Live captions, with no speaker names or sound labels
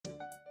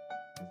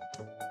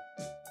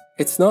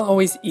It's not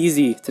always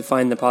easy to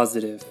find the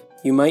positive.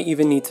 You might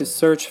even need to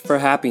search for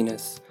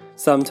happiness.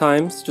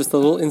 Sometimes, just a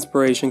little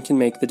inspiration can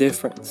make the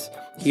difference.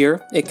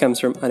 Here, it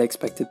comes from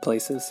unexpected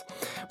places.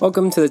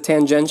 Welcome to the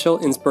Tangential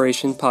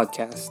Inspiration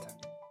Podcast.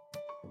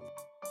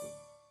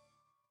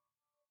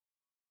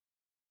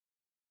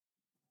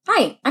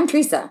 Hi, I'm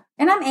Teresa.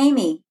 And I'm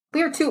Amy.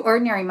 We are two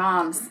ordinary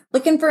moms.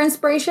 Looking for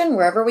inspiration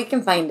wherever we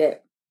can find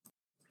it.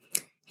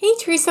 Hey,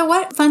 Teresa,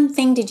 what fun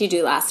thing did you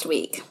do last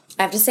week?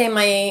 I have to say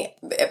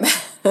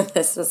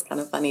this is kind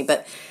of funny,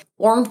 but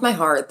warmed my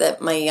heart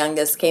that my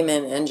youngest came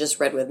in and just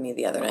read with me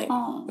the other night.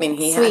 Oh, I mean,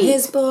 he sweet. had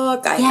his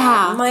book, I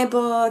had my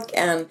book,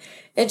 and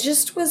it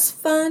just was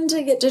fun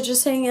to get to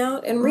just hang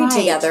out and read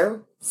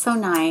together. So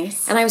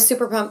nice. And I was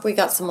super pumped we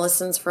got some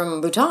listens from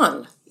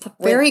Bhutan.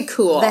 Very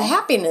cool. The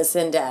happiness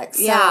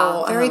index.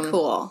 Yeah, very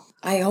cool.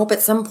 I hope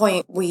at some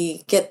point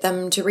we get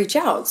them to reach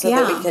out so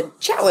that we could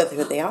chat with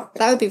who they are.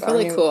 That would be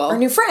really cool. Our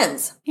new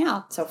friends.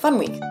 Yeah. So fun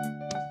week.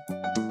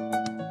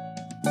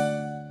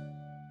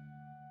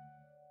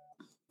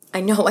 I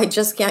know I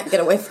just can't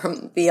get away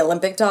from the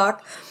Olympic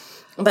talk,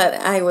 but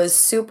I was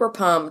super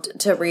pumped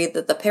to read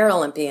that the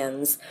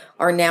Paralympians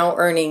are now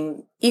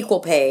earning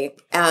equal pay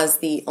as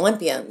the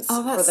Olympians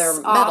for their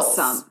medals.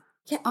 Awesome.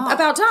 Yeah,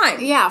 about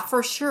time. Yeah,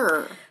 for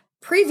sure.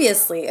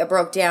 Previously, it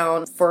broke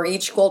down for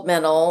each gold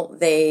medal,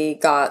 they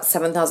got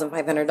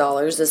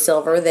 $7,500. A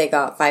silver, they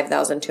got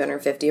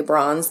 $5,250. A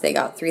bronze, they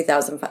got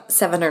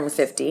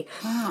 $3,750.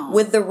 Wow.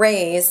 With the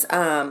raise,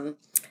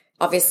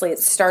 obviously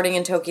it's starting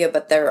in Tokyo,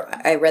 but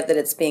I read that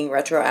it's being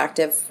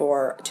retroactive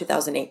for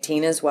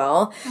 2018 as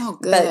well. Oh,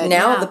 good. But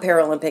now the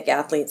Paralympic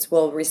athletes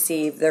will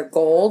receive their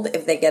gold,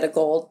 if they get a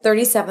gold,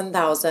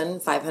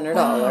 $37,500.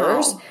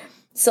 Wow.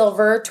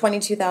 Silver,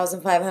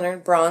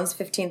 $22,500. Bronze,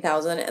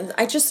 $15,000. And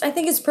I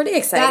think it's pretty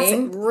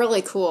exciting. That's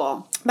really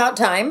cool. About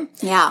time.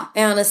 Yeah.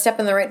 And a step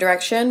in the right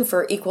direction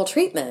for equal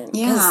treatment.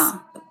 Yeah.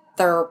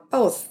 They're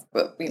both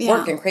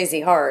working crazy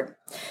hard.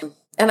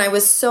 And I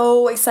was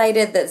so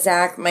excited that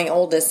Zach, my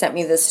oldest, sent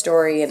me this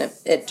story, and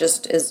it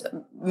just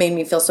made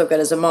me feel so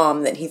good as a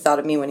mom that he thought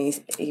of me when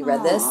he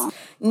read this.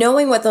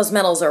 Knowing what those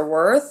medals are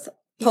worth,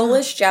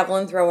 Polish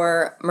javelin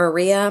thrower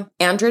Maria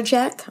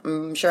Andrzejczyk,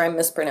 I'm sure I'm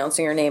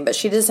mispronouncing her name, but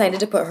she decided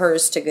to put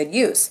hers to good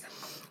use.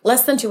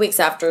 Less than 2 weeks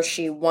after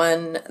she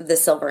won the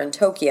silver in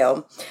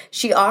Tokyo,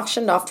 she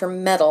auctioned off her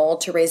medal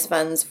to raise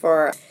funds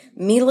for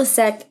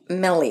Milasek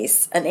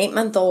Melis, an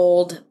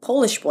 8-month-old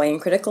Polish boy in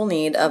critical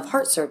need of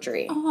heart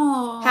surgery.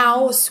 Oh,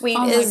 how sweet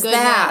is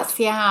that?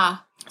 Yeah.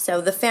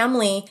 So the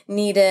family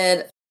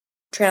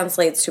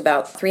translates to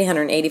about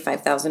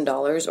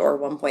 $385,000 or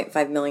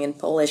 1.5 million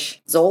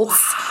Polish zlotys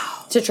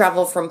to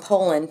travel from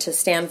Poland to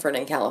Stanford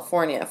in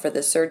California for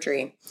this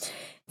surgery.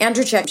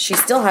 Andrzejczyk, she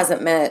still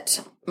hasn't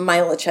met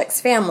Milacek's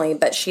family,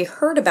 but she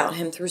heard about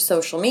him through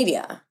social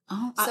media.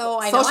 Oh, so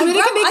I know social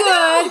media can be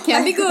good.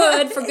 Can be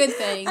good for good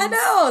things. I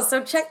know.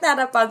 So check that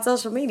up on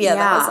social media. Yeah.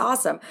 That was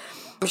awesome.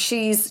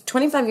 She's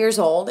 25 years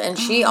old, and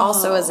she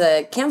also is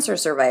a cancer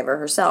survivor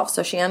herself,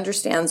 so she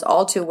understands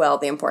all too well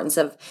the importance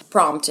of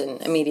prompt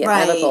and immediate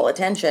medical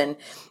attention.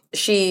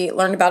 She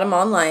learned about him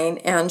online,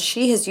 and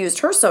she has used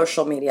her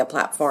social media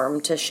platform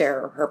to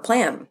share her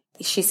plan.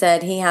 She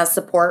said he has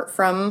support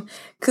from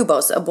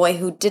Kubos, a boy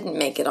who didn't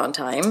make it on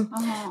time.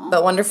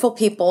 But wonderful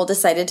people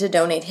decided to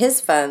donate his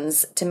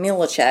funds to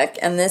Milacek,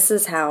 and this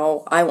is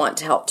how I want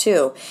to help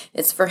too.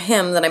 It's for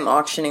him that I'm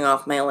auctioning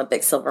off my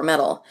Olympic silver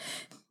medal.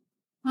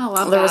 I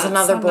love There was that.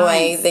 another So boy,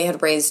 nice. They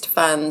had raised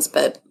funds,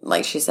 but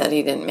like she said,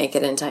 he didn't make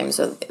it in time,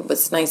 so it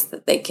was nice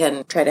that they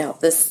can try to help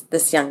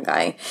this young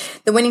guy.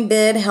 The winning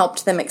bid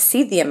helped them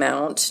exceed the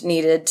amount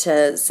needed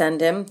to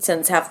send him,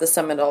 since half the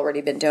sum had already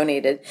been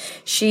donated.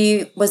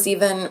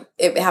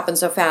 It happened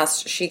so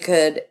fast, she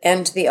could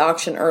end the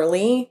auction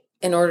early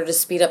in order to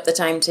speed up the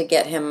time to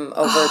get him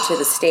over to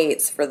the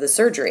States for the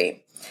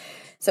surgery.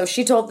 So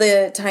she told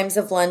the Times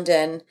of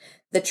London,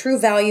 "The true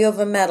value of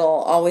a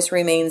medal always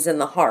remains in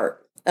the heart.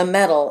 A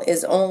medal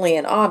is only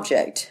an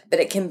object,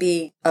 but it can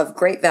be of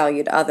great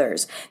value to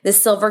others.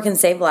 This silver can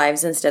save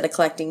lives instead of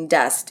collecting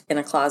dust in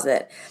a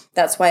closet.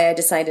 That's why I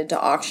decided to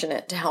auction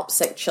it to help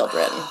sick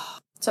children."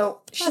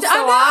 So That's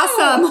so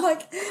awesome.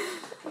 Like,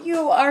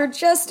 you are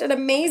just an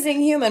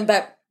amazing human,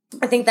 but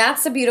I think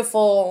that's a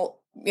beautiful,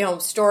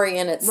 story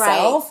in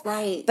itself.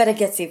 Right. But it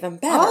gets even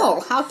better. Oh,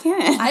 how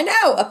can it? I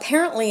know.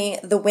 Apparently,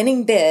 the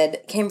winning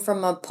bid came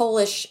from a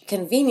Polish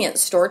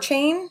convenience store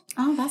chain.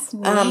 Oh, that's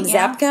neat.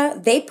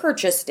 Zapka. They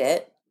purchased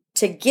it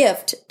to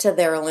gift to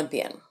their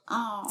Olympian.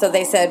 Oh. So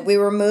they said, "We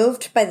were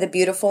moved by the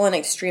beautiful and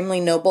extremely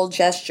noble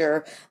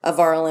gesture of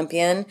our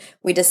Olympian.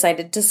 We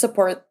decided to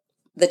support."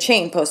 The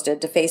chain posted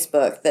to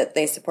Facebook that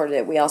they supported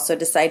it. "We also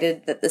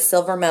decided that the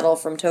silver medal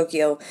from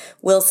Tokyo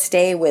will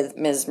stay with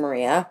Ms.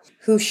 Maria,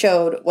 who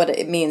showed what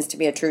it means to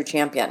be a true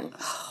champion."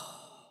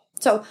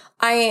 So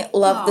I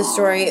love the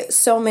story.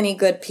 So many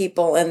good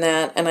people in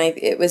that, and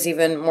it was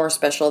even more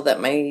special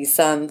that my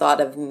son thought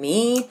of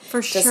me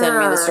to send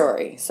me the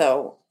story.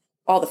 So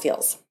all the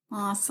feels.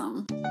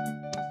 Awesome.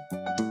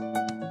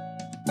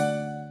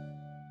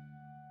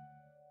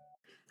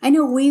 I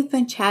know we've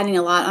been chatting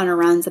a lot on our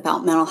runs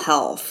about mental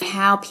health,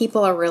 how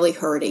people are really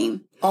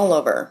hurting. All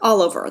over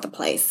the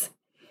place.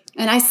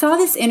 And I saw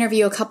this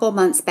interview a couple of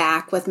months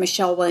back with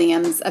Michelle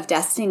Williams of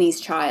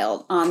Destiny's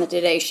Child on the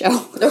Today Show.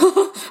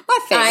 My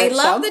favorite I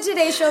love show. the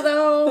Today Show,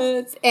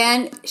 though.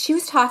 And she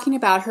was talking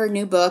about her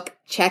new book,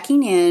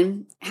 Checking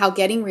In, How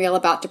Getting Real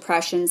About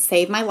Depression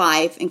Saved My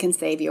Life and Can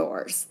Save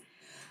Yours.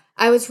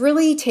 I was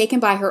really taken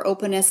by her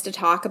openness to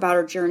talk about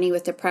her journey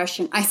with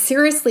depression. I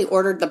seriously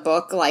ordered the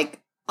book, like,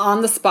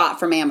 on the spot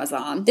from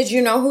Amazon. Did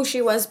you know who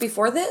she was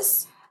before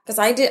this? Because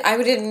I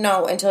didn't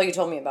know until you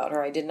told me about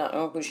her. I did not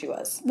know who she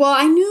was. Well,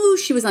 I knew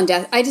she was on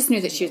I just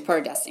knew that she was part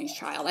of Destiny's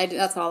Child.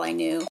 That's all I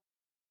knew.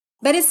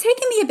 But it's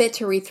taken me a bit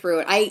to read through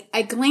it.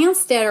 I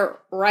glanced at her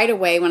right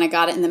away when I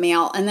got it in the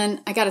mail, and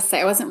then I got to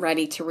say, I wasn't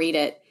ready to read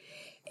it.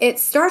 It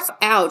starts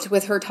out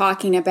with her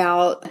talking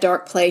about a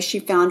dark place she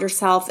found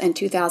herself in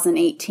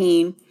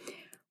 2018,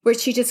 which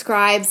she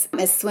describes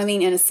as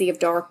swimming in a sea of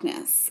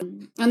darkness.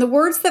 And the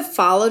words that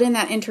followed in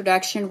that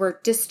introduction were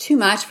just too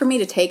much for me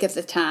to take at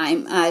the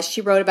time.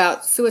 She wrote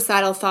about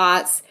suicidal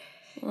thoughts,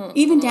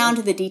 even down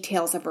to the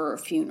details of her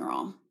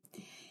funeral.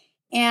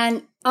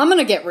 And I'm going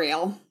to get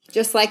real,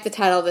 just like the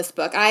title of this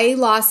book. I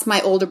lost my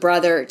older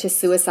brother to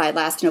suicide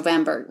last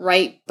November,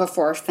 right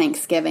before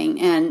Thanksgiving.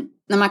 And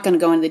I'm not going to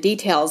go into the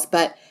details,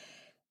 but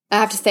I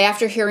have to say,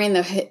 after hearing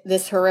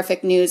this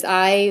horrific news,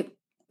 I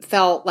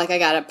felt like I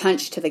got a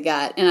punch to the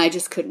gut and I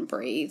just couldn't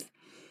breathe.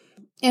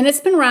 And it's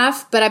been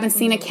rough, but I've been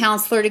seeing a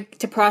counselor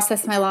to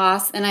process my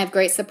loss, and I have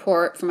great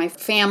support from my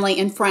family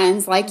and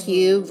friends like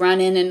you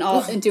running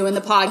and doing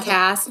the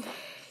podcast.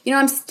 You know,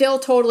 I'm still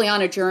totally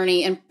on a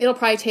journey, and it'll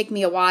probably take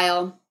me a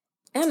while.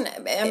 And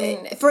I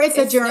mean, it's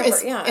a journey.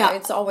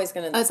 It's always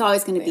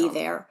going to be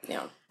there.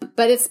 Yeah.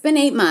 But it's been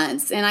 8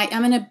 months, and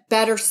I'm in a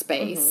better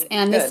space.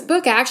 And this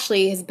book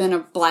actually has been a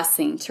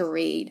blessing to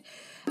read.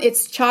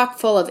 It's chock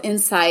full of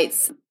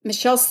insights.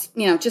 Michelle's,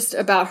 just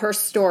about her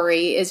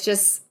story is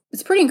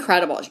it's pretty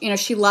incredible.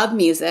 She loved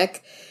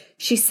music.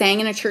 She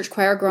sang in a church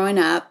choir growing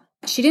up.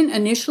 She didn't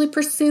initially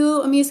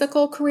pursue a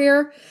musical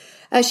career.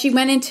 She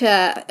went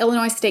into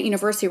Illinois State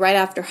University right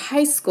after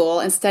high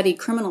school and studied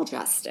criminal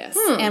justice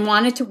and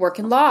wanted to work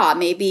in law,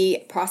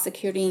 maybe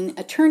prosecuting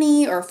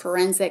attorney or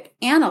forensic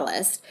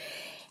analyst.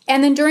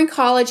 And then during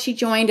college, she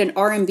joined an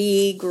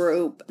R&B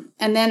group.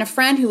 And then a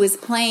friend who was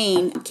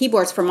playing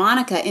keyboards for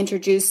Monica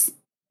introduced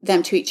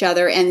them to each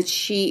other. And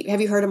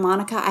have you heard of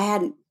Monica? I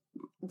hadn't.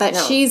 But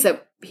no. She's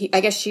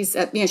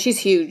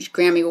huge,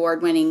 Grammy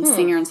Award-winning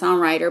singer and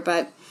songwriter.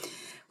 But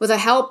with the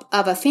help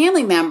of a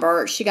family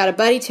member, she got a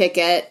buddy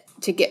ticket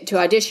to get to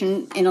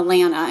audition in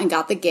Atlanta and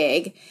got the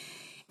gig.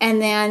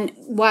 And then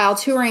while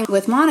touring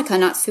with Monica,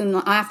 not soon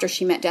after,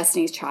 she met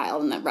Destiny's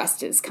Child, and the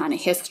rest is kind of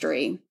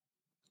history.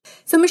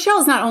 So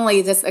Michelle is not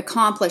only this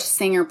accomplished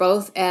singer,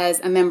 both as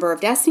a member of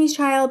Destiny's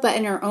Child, but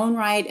in her own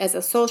right as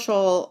a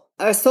solo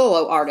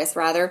artist,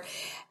 rather.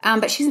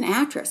 But she's an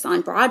actress on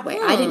Broadway.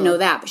 I didn't know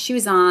that, but she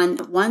was on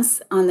Once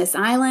on This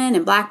Island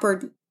and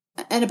Blackbird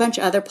and a bunch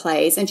of other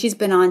plays. And she's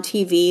been on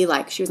TV,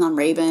 like she was on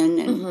Raven.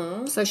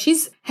 And so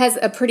has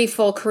a pretty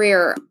full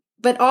career.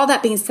 But all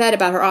that being said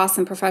about her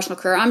awesome professional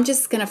career, I'm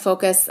just going to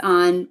focus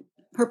on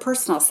her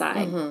personal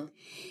side.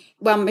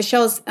 Well,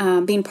 Michelle's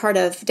being part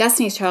of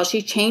Destiny's Child,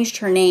 she changed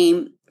her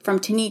name from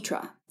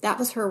Tanitra. That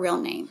was her real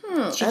name.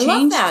 I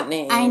love that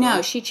name. I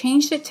know. She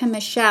changed it to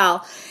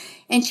Michelle.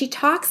 And she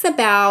talks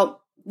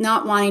about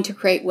not wanting to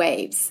create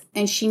waves.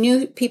 And she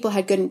knew people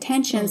had good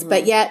intentions,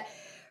 but yet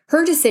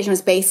her decision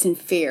was based in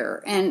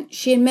fear. And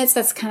she admits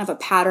that's kind of a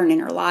pattern in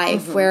her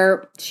life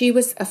where she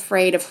was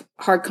afraid of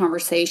hard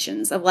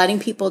conversations, of letting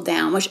people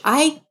down, which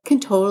I can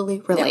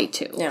totally relate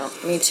to. Yeah,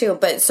 me too.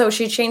 But so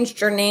she changed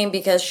her name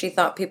because she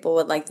thought people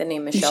would like the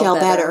name Michelle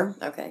better.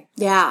 Okay.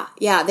 Yeah.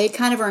 They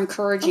kind of are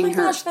encouraging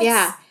her. Gosh,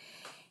 that's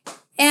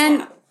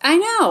And I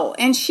know.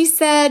 And she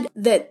said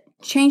that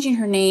changing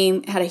her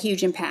name had a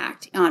huge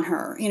impact on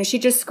her. She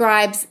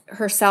describes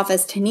herself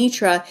as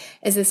Tanitra,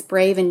 as this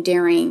brave and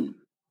daring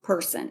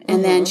person.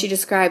 And then she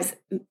describes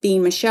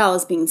being Michelle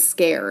as being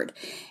scared.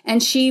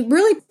 And she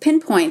really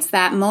pinpoints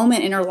that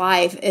moment in her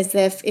life as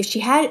if she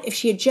had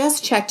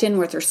just checked in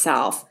with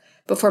herself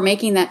before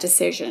making that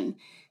decision,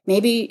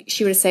 maybe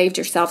she would have saved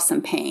herself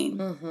some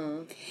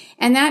pain.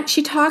 And that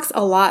she talks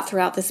a lot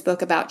throughout this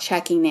book about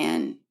checking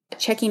in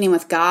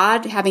with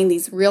God, having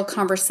these real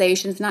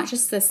conversations, not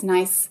just this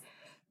nice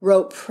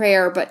rote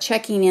prayer, but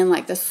checking in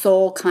like the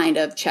soul kind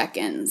of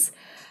check-ins,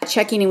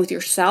 checking in with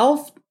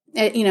yourself.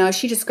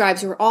 She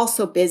describes we're all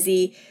so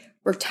busy,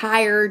 we're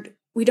tired,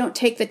 we don't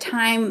take the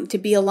time to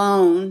be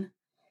alone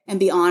and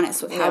be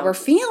honest with how we're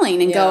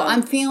feeling and go,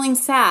 I'm feeling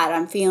sad,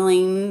 I'm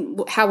feeling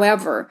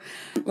however.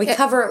 We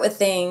cover it with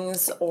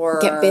things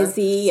or get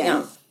busy.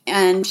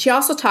 And she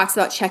also talks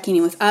about checking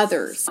in with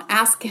others,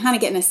 kind of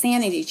getting a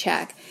sanity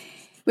check,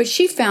 which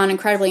she found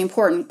incredibly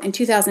important. In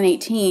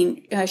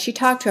 2018, she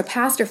talked to a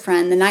pastor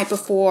friend the night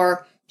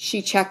before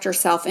she checked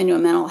herself into a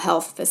mental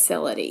health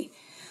facility.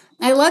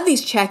 I love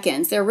these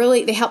check-ins.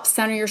 They help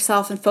center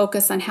yourself and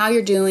focus on how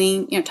you're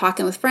doing,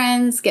 talking with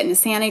friends, getting a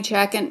sanity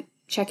check, and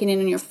checking in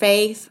on your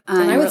faith.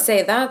 And I would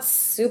say that's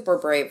super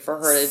brave for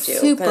her to do.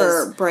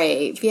 Super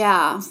brave,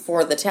 yeah.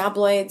 For the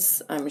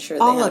tabloids, I'm sure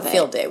they All had of a it.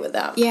 field day with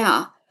that.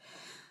 Yeah.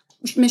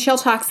 Michelle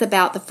talks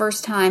about the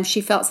first time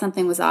she felt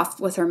something was off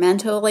with her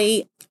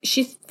mentally.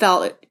 She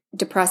felt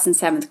depressed in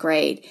 7th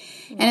grade.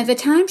 And at the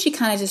time, she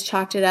kind of just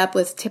chalked it up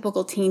with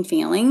typical teen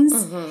feelings.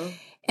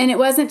 And it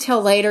wasn't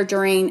till later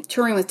during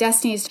touring with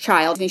Destiny's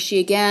Child, she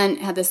again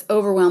had this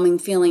overwhelming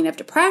feeling of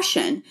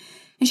depression.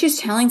 And she was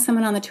telling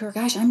someone on the tour,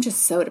 gosh, I'm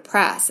just so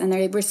depressed. And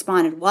they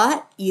responded,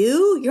 what?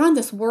 You're on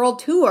this world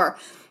tour.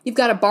 You've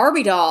got a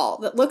Barbie doll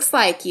that looks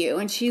like you.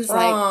 And she's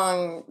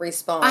Wrong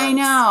response. I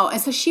know.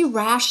 And so she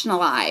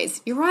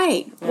rationalized, you're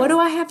right. Yeah. What do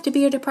I have to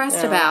be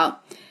depressed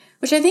about?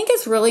 Which I think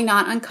is really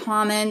not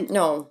uncommon.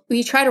 No.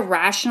 We try to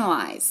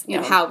rationalize, you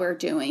know, how we're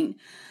doing.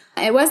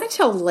 It wasn't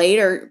until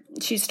later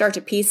she'd start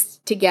to piece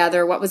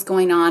together what was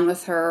going on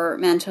with her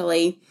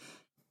mentally.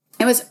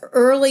 It was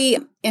early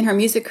in her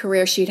music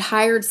career. She'd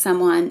hired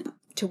someone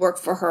to work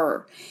for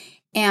her.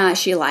 And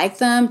she liked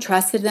them,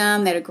 trusted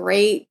them. They had a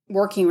great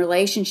working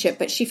relationship.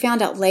 But she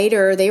found out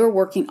later they were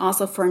working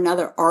also for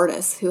another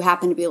artist who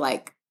happened to be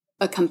like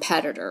a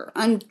competitor,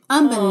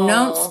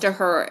 unbeknownst to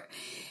her.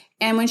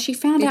 And when she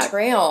found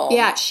Betrayal.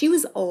 out, she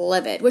was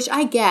livid, which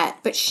I get.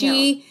 But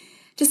she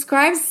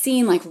describes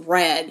seeing like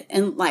red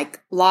and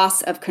like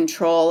loss of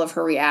control of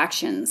her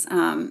reactions.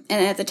 And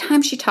at the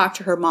time she talked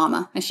to her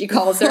mama, as she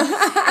calls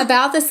her,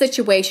 about the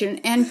situation.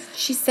 And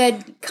she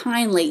said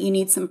kindly, you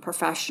need some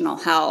professional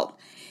help.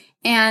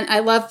 And I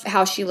love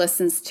how she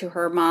listens to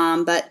her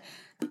mom. But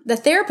the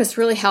therapist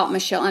really helped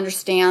Michelle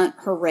understand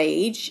her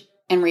rage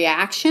and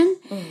reaction.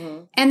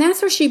 And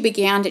that's where she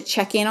began to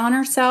check in on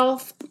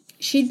herself.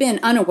 She'd been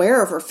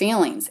unaware of her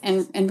feelings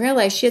and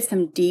realized she had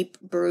some deep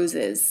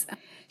bruises.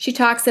 She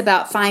talks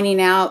about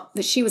finding out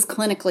that she was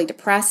clinically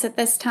depressed at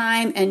this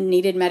time and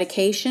needed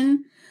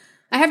medication.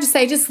 I have to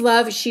say, I just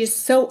love, she is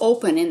so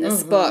open in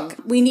this book.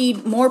 We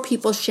need more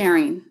people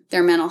sharing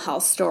their mental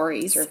health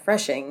stories. It's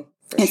refreshing,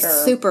 It's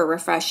super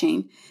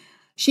refreshing.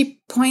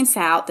 She points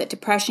out that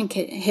depression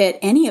can hit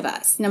any of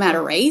us, no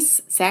matter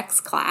race,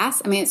 sex,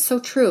 class. I mean, it's so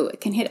true.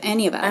 It can hit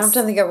any of us. I have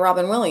to think of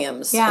Robin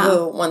Williams,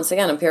 who once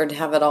again appeared to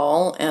have it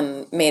all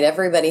and made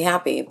everybody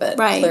happy, but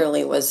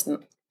clearly was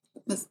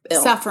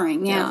ill.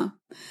 Suffering,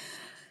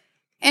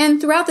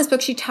 And throughout this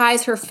book, she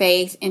ties her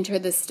faith into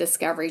this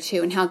discovery,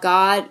 too, and how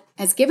God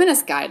has given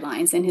us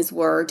guidelines in His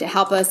Word to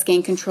help us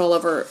gain control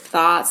over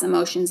thoughts,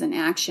 emotions, and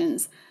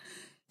actions.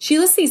 She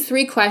lists these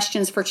 3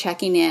 questions for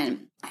checking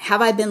in.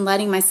 Have I been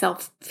letting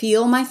myself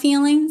feel my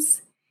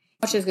feelings?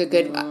 Which is a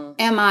good one.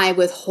 Am I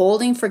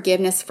withholding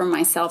forgiveness from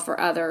myself or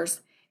others?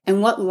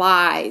 And what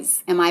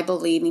lies am I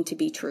believing to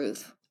be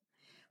truth?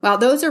 Well,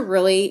 those are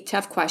really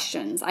tough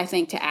questions, I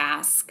think, to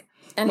ask.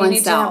 And you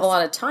need to have a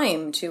lot of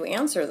time to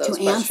answer those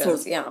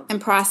questions. And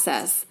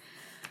process.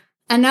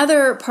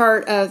 Another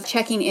part of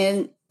checking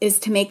in is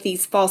to make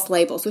these false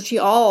labels, which we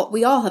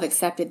all have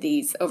accepted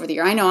these over the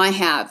year. I know I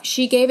have.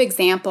 She gave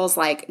examples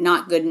like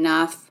not good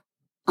enough,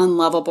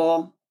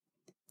 unlovable,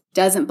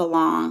 doesn't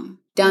belong,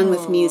 done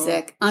with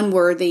music,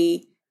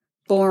 unworthy,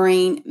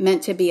 boring,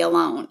 meant to be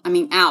alone. I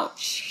mean,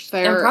 ouch.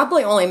 And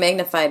probably only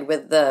magnified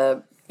with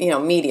the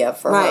media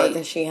for her,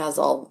 because she has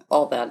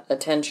all that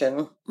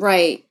attention.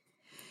 Right.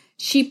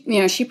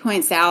 She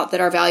points out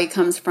that our value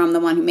comes from the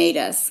one who made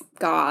us,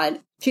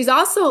 God. She's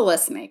also a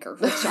list maker,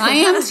 which I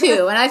am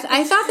too. And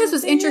I thought this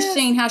was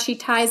interesting how she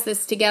ties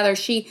this together.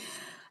 She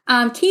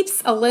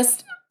keeps a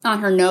list on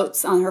her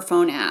notes on her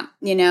phone app,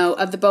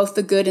 of both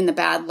the good and the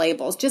bad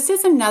labels, just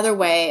as another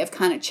way of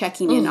kind of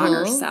checking in on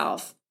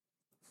herself.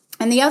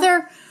 And the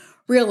other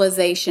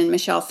realization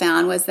Michelle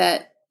found was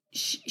that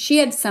she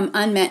had some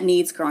unmet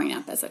needs growing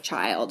up as a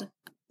child.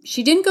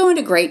 She didn't go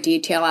into great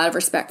detail out of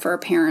respect for her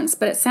parents,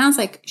 but it sounds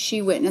like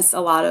she witnessed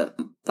a lot of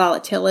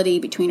volatility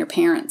between her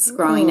parents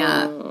growing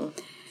up.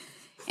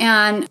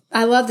 And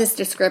I love this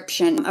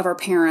description of her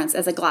parents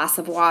as a glass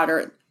of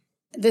water.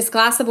 This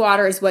glass of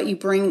water is what you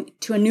bring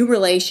to a new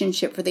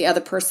relationship for the other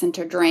person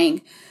to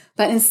drink.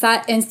 But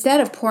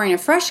instead of pouring a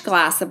fresh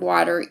glass of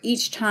water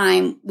each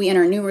time we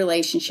enter a new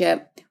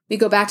relationship, we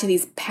go back to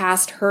these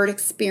past hurt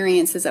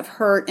experiences of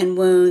hurt and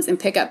wounds and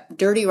pick up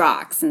dirty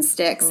rocks and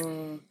sticks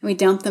and we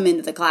dump them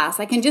into the glass.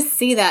 I can just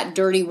see that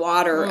dirty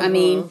water. I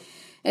mean,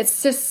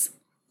 it's just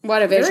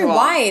what a visual. Very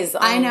wise.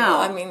 I know.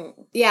 I mean,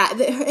 yeah,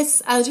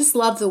 I just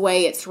love the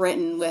way it's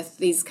written with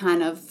these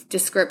kind of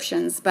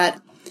descriptions.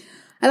 But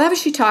I love how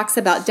she talks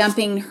about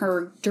dumping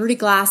her dirty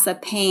glass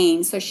of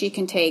pain so she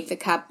can take the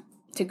cup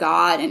to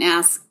God and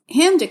ask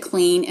Him to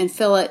clean and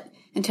fill it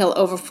until it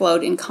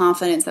overflowed in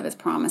confidence of His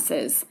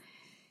promises.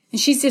 And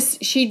she is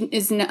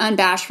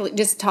unabashedly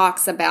just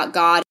talks about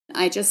God.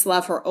 I just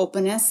love her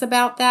openness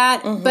about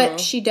that. But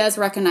she does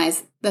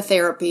recognize the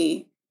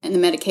therapy and the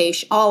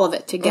medication, all of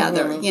it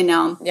together,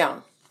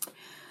 Yeah.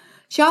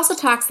 She also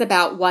talks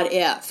about what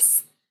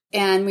ifs.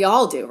 And we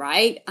all do,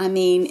 right? I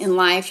mean, in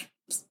life,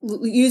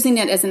 using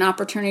it as an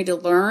opportunity to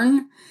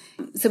learn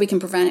so we can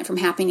prevent it from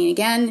happening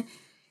again.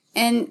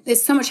 And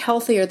it's so much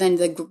healthier than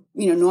the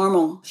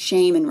normal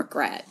shame and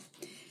regret.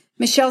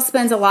 Michelle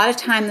spends a lot of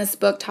time in this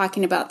book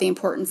talking about the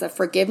importance of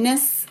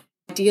forgiveness,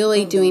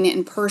 ideally doing it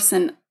in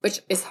person,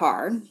 which is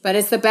hard, but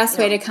it's the best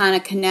way to kind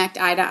of connect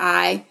eye to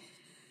eye.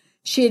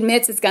 She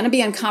admits it's going to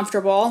be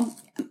uncomfortable.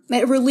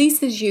 It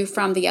releases you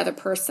from the other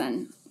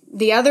person.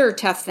 The other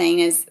tough thing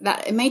is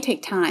that it may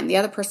take time. The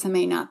other person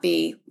may not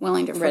be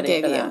willing to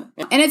forgive you.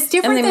 Yeah. And it's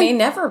different. And they may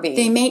never be.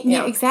 They may,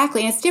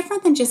 exactly. And it's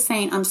different than just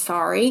saying, I'm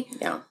sorry,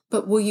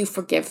 but will you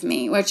forgive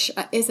me? Which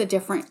is a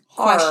different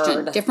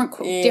question,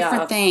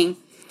 different thing.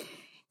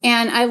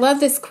 And I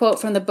love this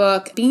quote from the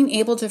book, being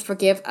able to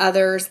forgive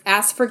others,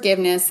 ask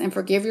forgiveness, and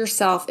forgive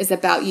yourself is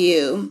about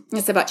you.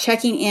 It's about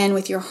checking in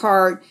with your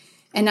heart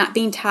and not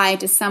being tied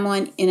to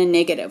someone in a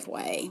negative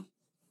way.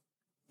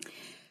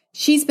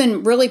 She's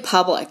been really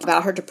public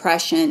about her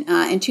depression.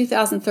 In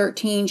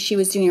 2013, she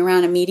was doing a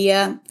round of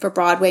media for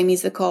Broadway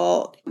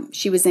musical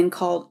she was in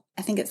called,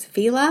 I think it's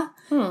Fila.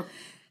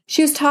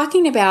 She was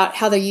talking about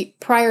how the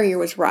prior year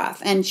was rough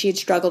and she had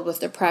struggled with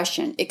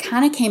depression. It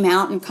kind of came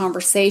out in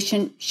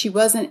conversation. She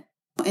wasn't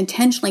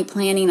intentionally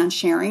planning on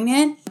sharing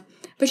it,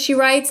 but she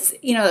writes,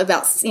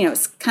 about,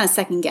 kind of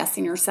second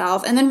guessing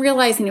herself and then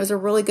realizing it was a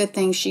really good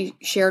thing she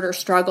shared her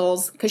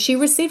struggles because she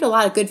received a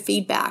lot of good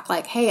feedback.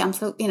 Like, hey, I'm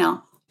so,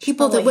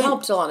 people that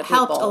helped a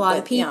lot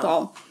of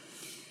people.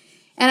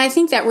 And I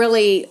think that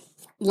really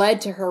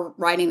led to her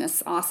writing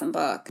this awesome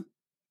book.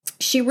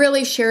 She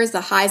really shares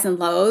the highs and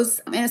lows,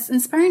 and it's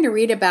inspiring to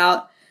read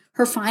about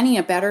her finding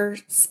a better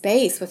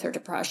space with her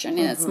depression,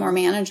 and it's more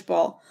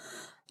manageable.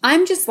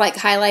 I'm just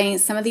highlighting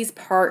some of these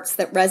parts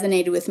that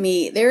resonated with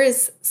me. There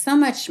is so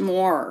much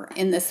more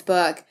in this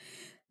book.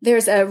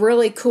 There's a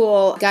really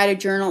cool guided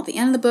journal at the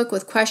end of the book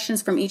with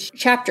questions from each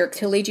chapter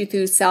to lead you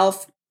through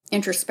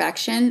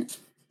self-introspection.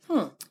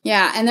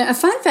 Yeah, and a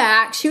fun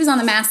fact, she was on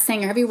The Masked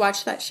Singer. Have you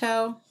watched that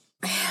show?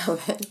 I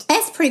haven't.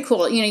 It's pretty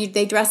cool.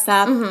 They dress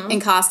up in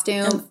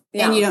costume,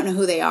 and you don't know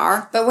who they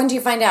are. But when do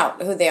you find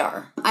out who they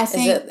are? I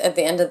think is it at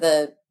the end of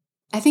the...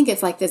 I think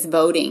it's like this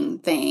voting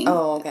thing.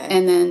 Oh, okay.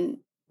 And then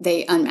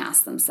they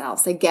unmask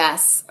themselves. They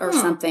guess or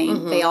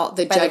something. They all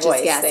the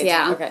judges guess.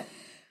 Okay.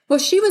 Well,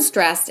 she was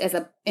dressed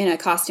in a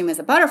costume as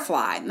a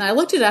butterfly, and I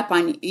looked it up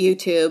on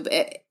YouTube.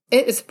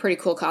 It is a pretty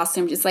cool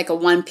costume. Just like a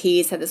one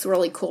piece, had this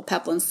really cool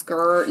peplum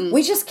skirt. And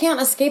we just can't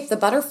escape the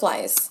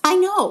butterflies. I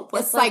know.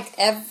 It's like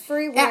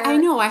everywhere. I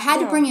know. I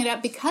had to bring it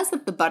up because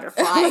of the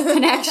butterfly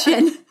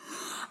connection.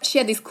 She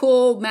had these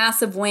cool,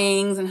 massive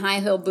wings and high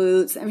heel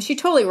boots. I mean, she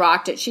totally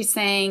rocked it. She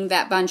sang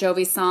that Bon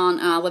Jovi song,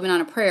 "Living on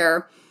a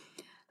Prayer."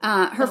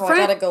 Her friend,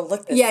 I gotta go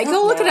look this up. Yeah,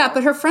 go look it up.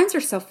 But her friends are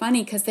so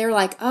funny because they're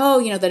like,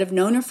 that have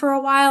known her for a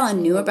while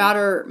and knew about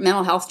her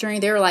mental health journey.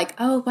 They were like,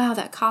 oh, wow,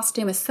 that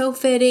costume is so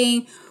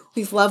fitting.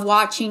 We've loved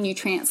watching you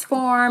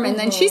transform. And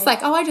then she's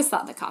like, I just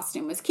thought the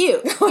costume was cute.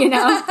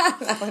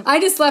 I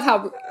just love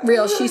how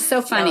real. She's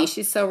so funny. Yeah.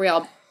 She's so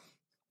real.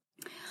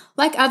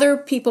 Like other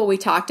people we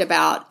talked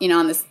about,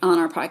 on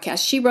our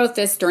podcast, she wrote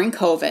this during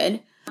COVID.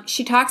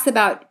 She talks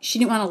about she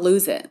didn't want to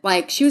lose it.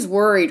 Like she was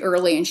worried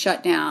early and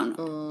shut down.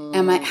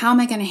 How am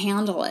I going to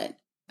handle it?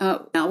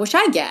 Which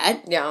I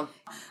get. Yeah.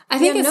 I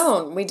think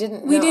we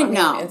didn't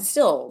know. It's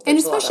still, and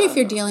especially if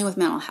you're dealing with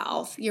mental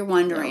health, you're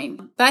wondering.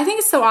 Yeah. But I think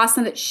it's so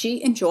awesome that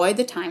she enjoyed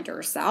the time to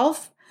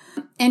herself,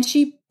 and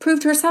she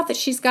proved to herself that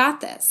she's got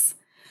this.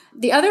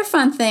 The other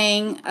fun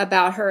thing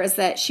about her is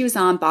that she was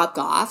on Bob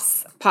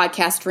Goff's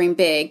podcast, Dream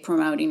Big,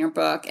 promoting her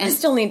book. And I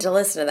still need to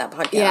listen to that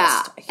podcast.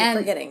 Yeah, I keep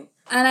forgetting.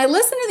 And I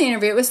listened to the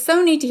interview. It was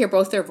so neat to hear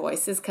both their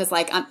voices because,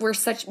 we're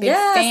such big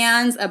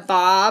fans of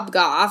Bob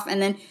Goff,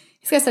 and then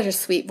he's got such a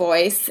sweet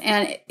voice,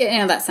 and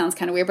that sounds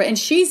kind of weird, and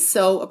she's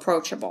so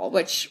approachable,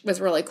 which was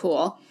really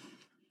cool.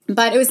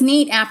 But it was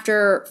neat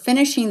after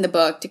finishing the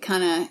book to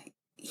kind of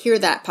hear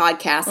that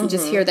podcast and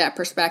just hear that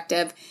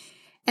perspective.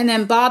 And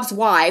then Bob's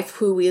wife,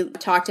 who we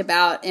talked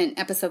about in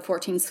episode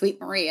 14, Sweet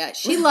Maria,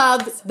 she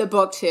loved the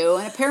book too,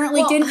 and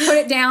apparently didn't put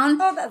it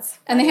down. Oh, that's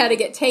funny. And they had to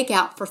get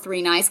takeout for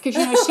 3 nights because,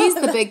 she's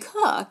the big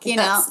cook,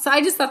 know. So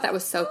I just thought that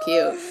was so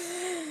cute.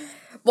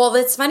 Well,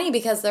 it's funny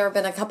because there have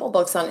been a couple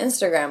books on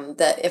Instagram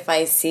that if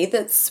I see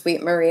that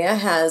Sweet Maria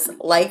has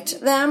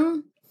liked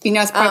them,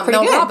 it's probably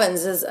pretty good.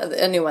 Robbins is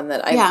a new one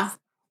that I've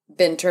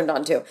been turned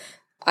on to.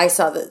 I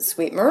saw that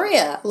Sweet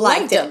Maria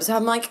liked them, so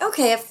I'm like,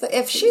 okay,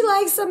 if she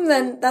likes them,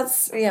 then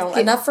that's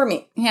enough for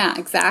me. Yeah,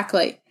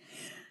 exactly.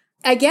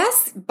 I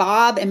guess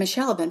Bob and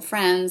Michelle have been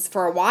friends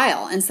for a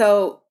while, and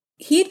so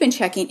he had been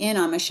checking in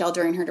on Michelle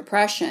during her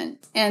depression,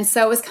 and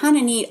so it was kind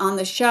of neat on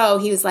the show.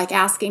 He was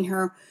asking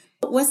her,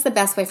 what's the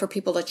best way for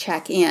people to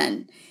check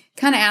in?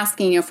 Kind of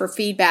asking, for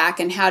feedback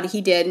and how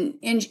he did.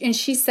 And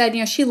she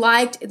said, she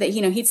liked that,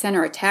 he'd send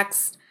her a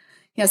text.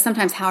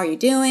 Sometimes, how are you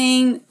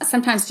doing?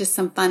 Sometimes just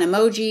some fun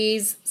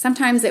emojis.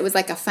 Sometimes it was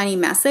a funny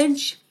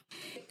message.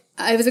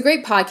 It was a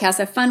great podcast,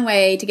 a fun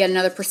way to get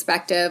another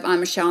perspective on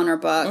Michelle and her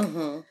book.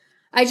 Mm-hmm.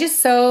 I just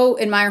so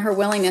admire her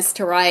willingness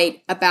to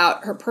write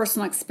about her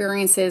personal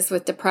experiences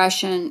with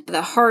depression.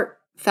 The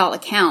heartfelt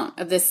account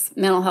of this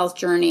mental health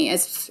journey,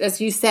 as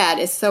you said,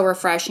 is so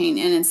refreshing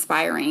and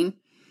inspiring.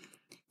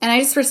 And I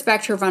just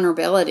respect her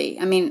vulnerability.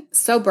 I mean,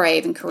 so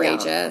brave and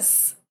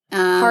courageous.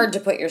 Hard to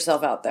put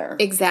yourself out there.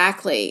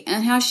 Exactly.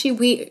 And how she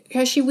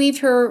weaved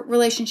her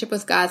relationship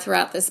with God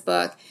throughout this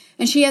book.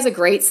 And she has a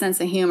great sense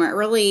of humor. It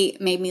really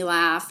made me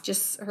laugh.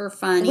 Just her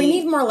funny. We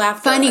need more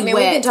laughter. Funny I mean,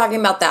 wit. we've been talking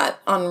about that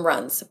on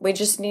runs. We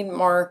just need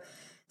more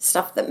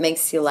stuff that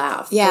makes you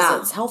laugh. Yeah.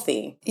 Because it's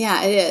healthy.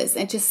 Yeah, it is.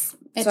 It just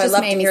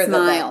love made to me hear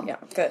smile. that. Yeah,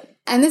 good.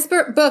 And this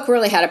book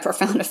really had a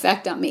profound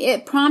effect on me.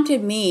 It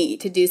prompted me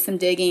to do some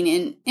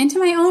digging into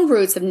my own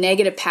roots of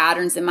negative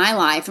patterns in my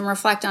life and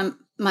reflect on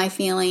my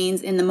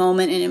feelings in the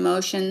moment and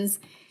emotions.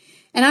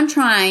 And I'm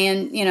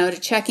trying, to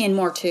check in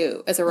more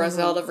too as a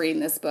result of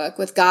reading this book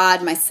with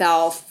God,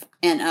 myself,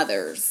 and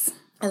others.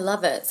 I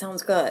love it.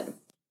 Sounds good.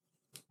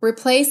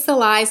 Replace the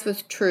lies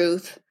with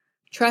truth.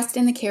 Trust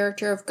in the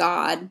character of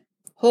God.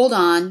 Hold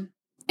on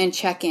and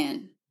check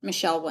in.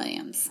 Michelle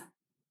Williams.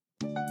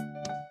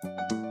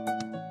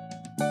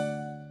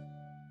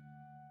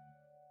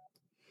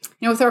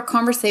 With our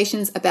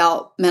conversations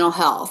about mental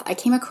health, I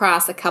came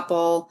across a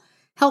couple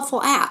helpful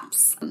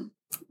apps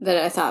that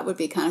I thought would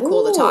be kind of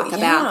cool to talk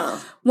about.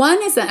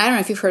 One is, I don't know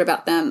if you've heard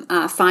about them,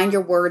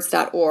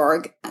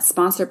 findyourwords.org,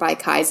 sponsored by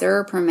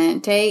Kaiser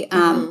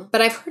Permanente,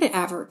 but I've heard it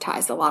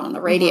advertised a lot on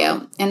the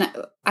radio, and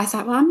I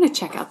thought, well, I'm going to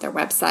check out their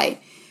website.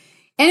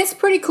 And it's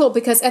pretty cool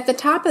because at the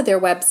top of their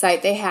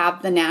website, they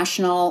have the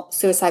National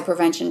Suicide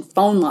Prevention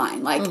phone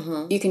line. Like,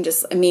 you can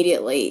just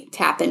immediately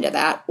tap into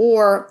that,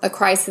 or a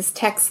crisis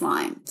text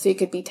line. So you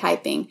could be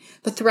typing.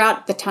 But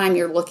throughout the time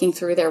you're looking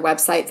through their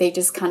website, they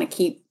just kind of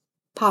keep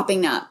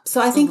popping up.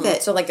 So I think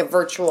that... So like a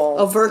virtual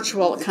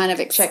kind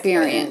of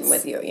experience.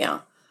 with you,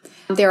 yeah.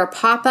 There are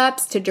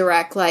pop-ups to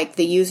direct like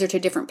the user to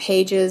different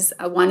pages.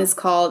 One is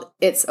called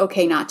It's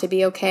Okay Not to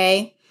Be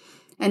Okay.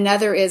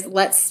 Another is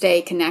Let's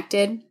Stay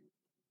Connected.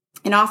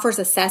 It offers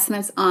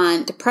assessments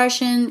on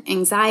depression,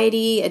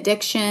 anxiety,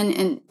 addiction,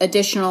 and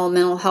additional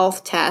mental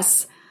health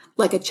tests,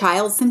 like a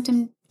child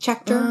symptom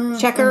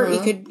checker. You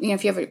could,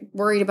 if you're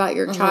worried about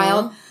your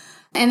child.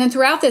 And then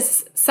throughout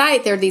this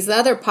site, there are these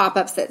other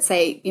pop-ups that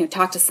say,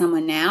 talk to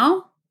someone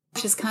now,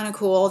 which is kind of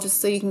cool,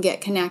 just so you can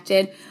get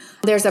connected.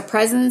 There's a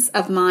Presence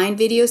of Mind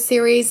video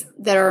series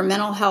that are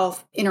mental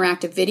health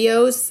interactive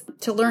videos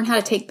to learn how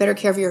to take better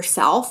care of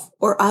yourself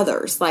or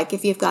others, like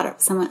if you've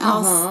got someone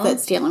else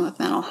that's dealing with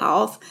mental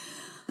health.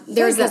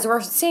 Because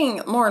we're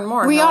seeing more and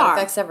more how it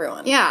affects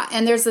everyone. Yeah,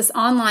 and there's this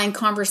online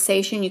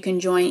conversation you can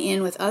join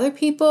in with other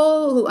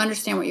people who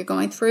understand what you're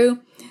going through.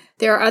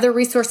 There are other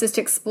resources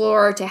to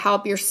explore to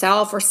help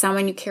yourself or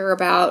someone you care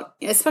about,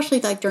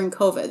 especially like during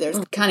COVID. There's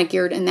kind of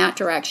geared in that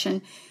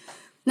direction.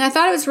 And I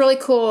thought it was really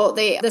cool.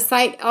 The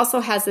site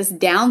also has this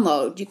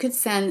download. You could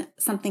send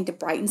something to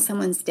brighten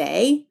someone's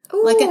day,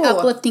 like an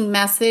uplifting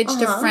message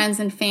to friends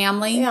and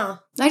family. Yeah.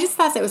 I just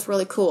thought that was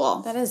really cool.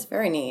 That is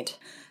very neat.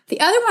 The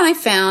other one I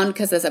found,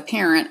 because as a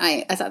parent,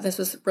 I thought this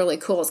was really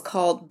cool, is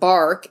called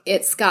Bark.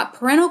 It's got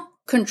parental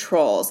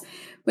controls,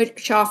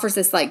 which offers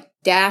this like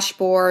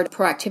dashboard,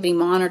 proactivity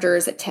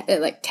monitors,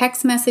 like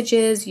text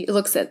messages. It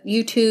looks at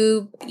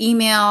YouTube,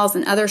 emails,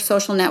 and other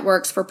social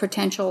networks for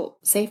potential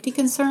safety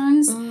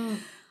concerns.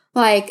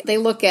 Like they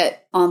look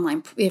at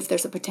online, if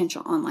there's a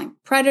potential online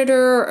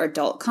predator or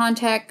adult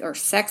contact or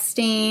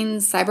sexting,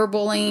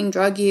 cyberbullying,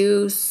 drug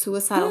use,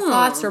 suicidal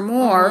thoughts, or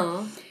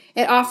more.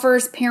 It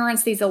offers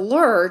parents these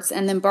alerts,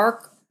 and then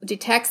Bark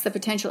detects the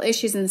potential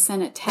issues and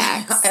send it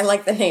text. I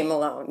like the name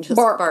alone. Just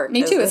Bark.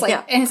 Me too. It's like,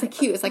 and it's like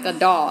cute. It's like a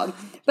dog.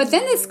 But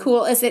then it's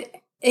cool is it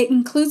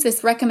includes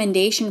this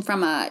recommendation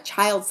from a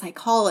child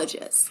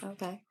psychologist.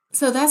 Okay.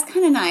 So that's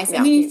kind of nice. Yeah,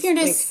 I mean, if you're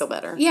makes just you feel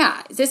better.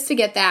 Yeah, just to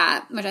get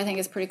that, which I think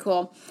is pretty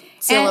cool.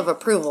 Seal of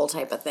approval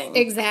type of thing.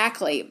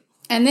 Exactly.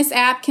 And this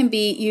app can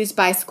be used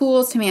by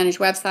schools to manage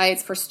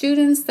websites for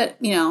students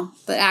that,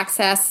 that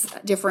access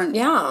different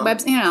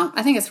webs.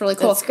 I think it's really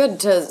cool. It's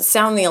good to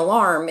sound the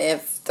alarm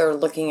if they're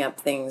looking up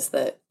things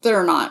that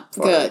are not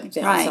good.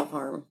 Right.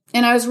 Self-harm.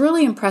 And I was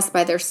really impressed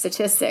by their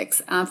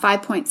statistics.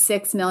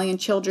 5.6 million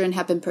children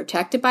have been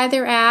protected by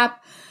their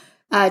app.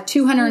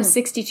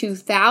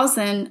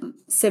 262,000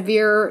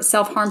 severe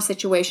self-harm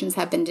situations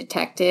have been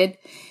detected.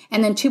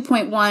 And then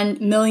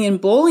 2.1 million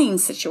bullying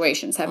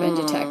situations have been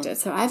detected.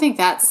 So I think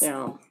that's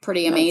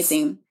pretty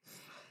amazing.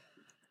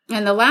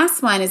 And the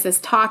last one is this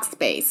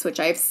Talkspace,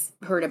 which I've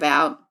heard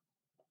about.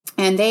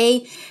 And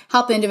they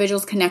help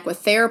individuals connect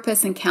with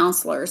therapists and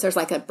counselors. There's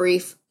like a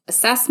brief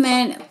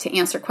assessment to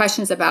answer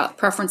questions about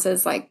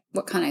preferences, like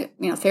what kind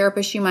of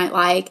therapist you might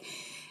like,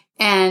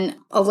 and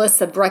a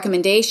list of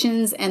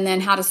recommendations, and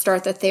then how to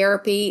start the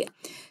therapy.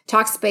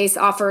 Talkspace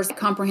offers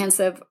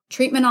comprehensive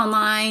treatment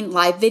online,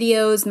 live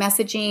videos,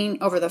 messaging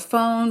over the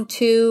phone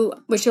too,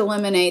 which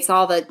eliminates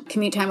all the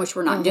commute time, which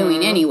we're not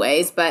doing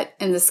anyways, but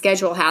in the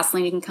schedule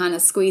hassling, you can kind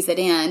of squeeze it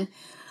in.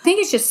 I think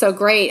it's just so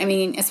great. I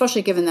mean,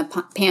 especially given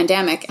the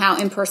pandemic, how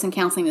in-person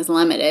counseling is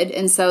limited.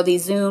 And so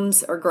these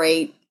Zooms are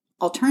great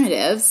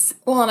alternatives.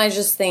 Well, and I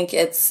just think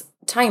it's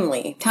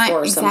timely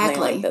for something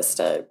like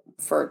this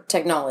for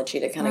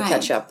technology to kind of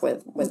catch up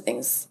with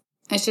things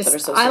It's that are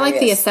just, so I like the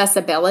serious.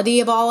 accessibility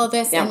of all of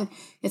this. Yeah. And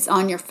it's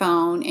on your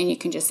phone and you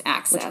can just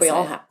access Which we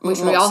all have. Which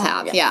we all Most,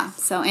 have, yeah. yeah.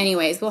 So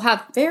anyways, we'll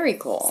have Very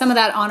cool. some of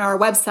that on our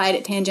website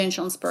at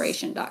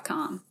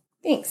tangentialinspiration.com.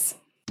 Thanks.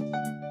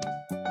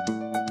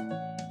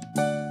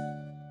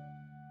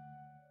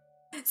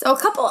 So a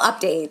couple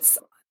updates.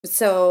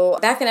 So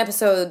back in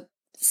episode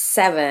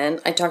 7,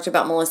 I talked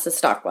about Melissa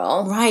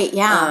Stockwell. Right,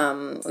 yeah.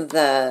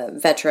 The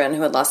veteran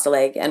who had lost a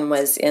leg and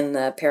was in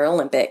the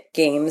Paralympic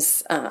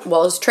Games,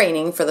 was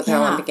training for the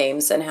Paralympic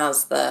Games and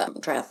has the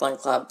triathlon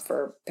club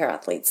for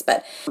parathletes.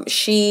 But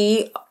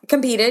she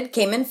competed,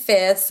 came in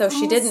 5th, so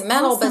she didn't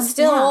medal, but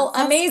still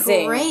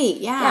amazing. Great,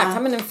 yeah. Yeah,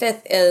 coming in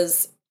 5th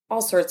is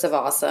all sorts of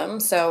awesome.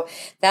 So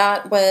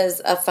that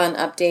was a fun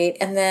update.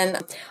 And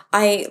then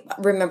I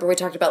remember we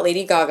talked about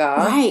Lady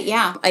Gaga. Right,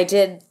 yeah. I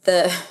did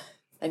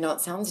I know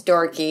it sounds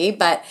dorky,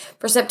 but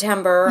for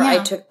September, I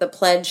took the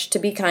Pledge to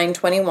Be Kind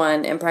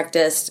 21 and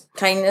practiced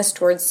kindness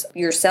towards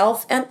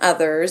yourself and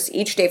others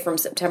each day from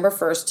September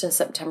 1st to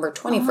September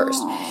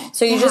 21st.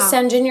 So you just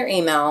send in your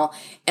email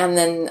and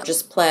then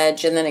just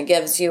pledge, and then it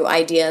gives you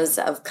ideas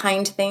of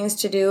kind things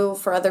to do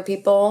for other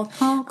people.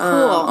 Oh, cool.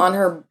 On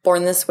her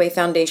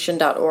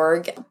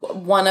bornthiswayfoundation.org.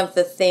 One of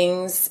the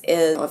things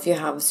is if you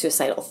have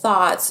suicidal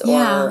thoughts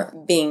or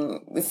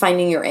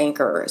finding your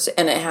anchors,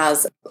 and it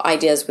has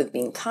ideas with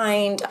being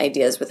kind,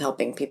 ideas with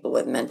helping people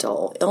with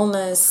mental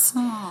illness.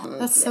 Oh,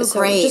 that's so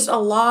great. Just a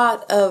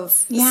lot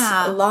of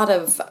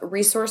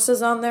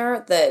resources on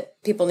there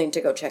that people need to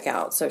go check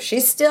out. So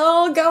she's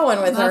still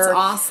going with her. That's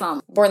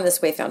awesome. Born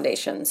This Way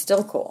Foundation.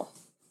 Still cool.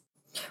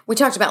 We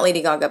talked about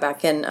Lady Gaga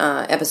back in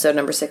episode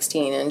number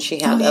 16, and she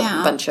had a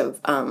bunch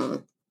of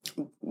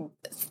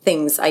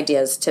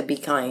ideas to be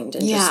kind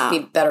and just be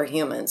better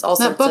humans.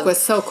 That book was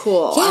so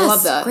cool. Yes, I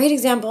love that. Great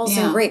examples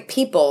and great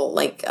people,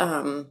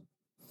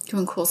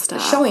 doing cool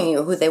stuff, showing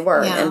you who they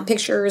were, and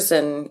pictures,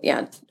 and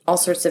all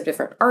sorts of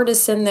different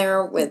artists in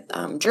there with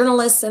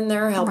journalists in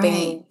there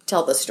helping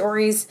tell the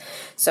stories.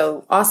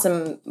 So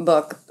awesome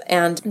book.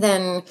 And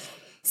then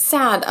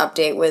sad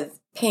update with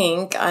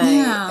Pink.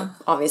 I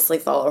obviously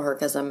follow her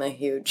because I'm a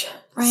huge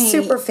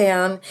super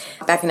fan.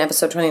 Back in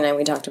episode 29,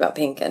 we talked about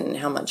Pink and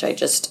how much I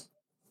just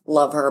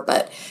love her,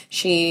 but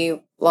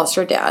she lost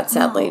her dad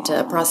sadly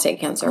to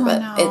prostate cancer.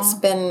 It's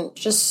been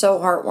just so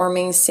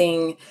heartwarming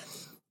seeing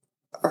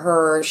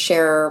her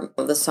share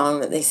the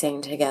song that they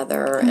sang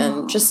together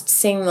and just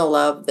seeing the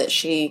love that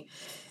she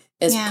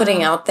is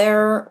putting out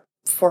there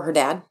for her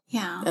dad.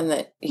 Yeah. And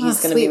that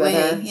he's going to be with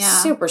her. Yeah.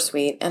 Super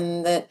sweet.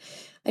 And that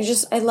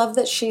I love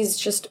that she's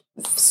just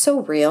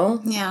so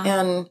real. Yeah.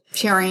 And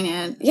sharing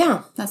it.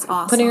 Yeah. That's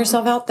awesome. Putting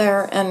herself out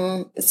there,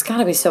 and it's got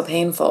to be so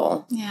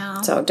painful.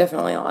 Yeah. So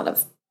definitely a lot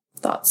of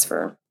thoughts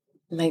for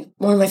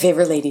one of my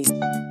favorite ladies.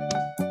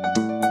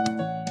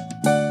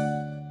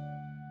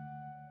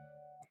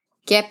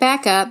 Get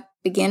back up,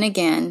 begin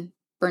again,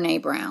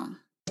 Brene Brown.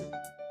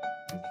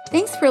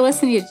 Thanks for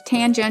listening to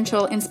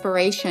Tangential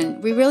Inspiration.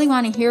 We really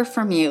want to hear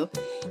from you.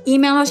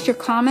 Email us your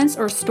comments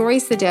or story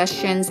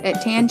suggestions at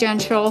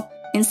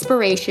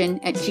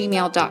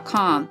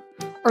tangentialinspiration@gmail.com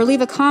or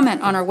leave a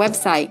comment on our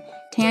website,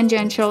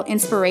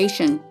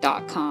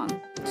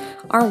 tangentialinspiration.com.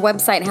 Our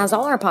website has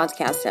all our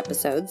podcast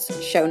episodes,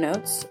 show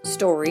notes,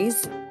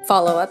 stories,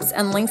 follow-ups,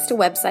 and links to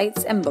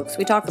websites and books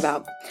we talk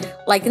about.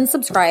 Like and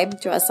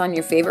subscribe to us on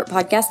your favorite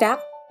podcast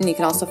app, and you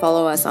can also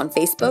follow us on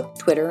Facebook,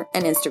 Twitter,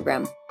 and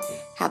Instagram.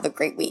 Have a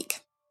great week.